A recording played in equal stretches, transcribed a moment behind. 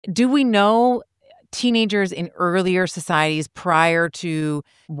Do we know teenagers in earlier societies prior to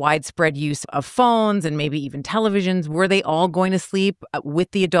widespread use of phones and maybe even televisions, were they all going to sleep with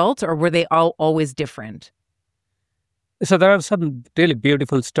the adults, or were they all always different? So there are some really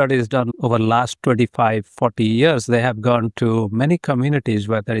beautiful studies done over the last 25, 40 years. They have gone to many communities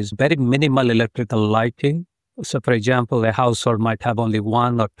where there is very minimal electrical lighting. So for example, a household might have only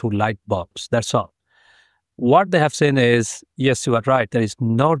one or two light bulbs. That's all. What they have seen is, yes, you are right. There is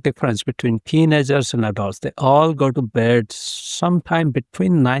no difference between teenagers and adults. They all go to bed sometime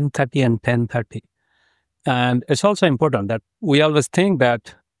between 9:30 and 10:30. And it's also important that we always think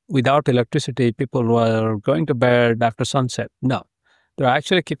that without electricity, people were going to bed after sunset. No, they're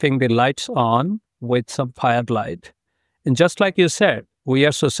actually keeping the lights on with some firelight. And just like you said, we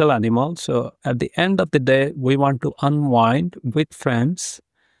are social animals. So at the end of the day, we want to unwind with friends,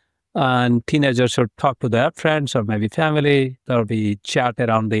 and teenagers should talk to their friends or maybe family. There'll be chat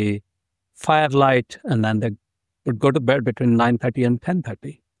around the firelight, and then they would go to bed between 9:30 and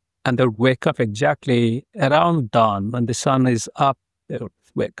 10:30. And they would wake up exactly around dawn. When the sun is up, they would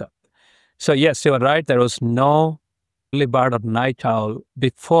wake up. So yes, you are right. There was no early bird or night owl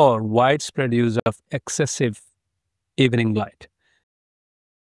before widespread use of excessive evening light.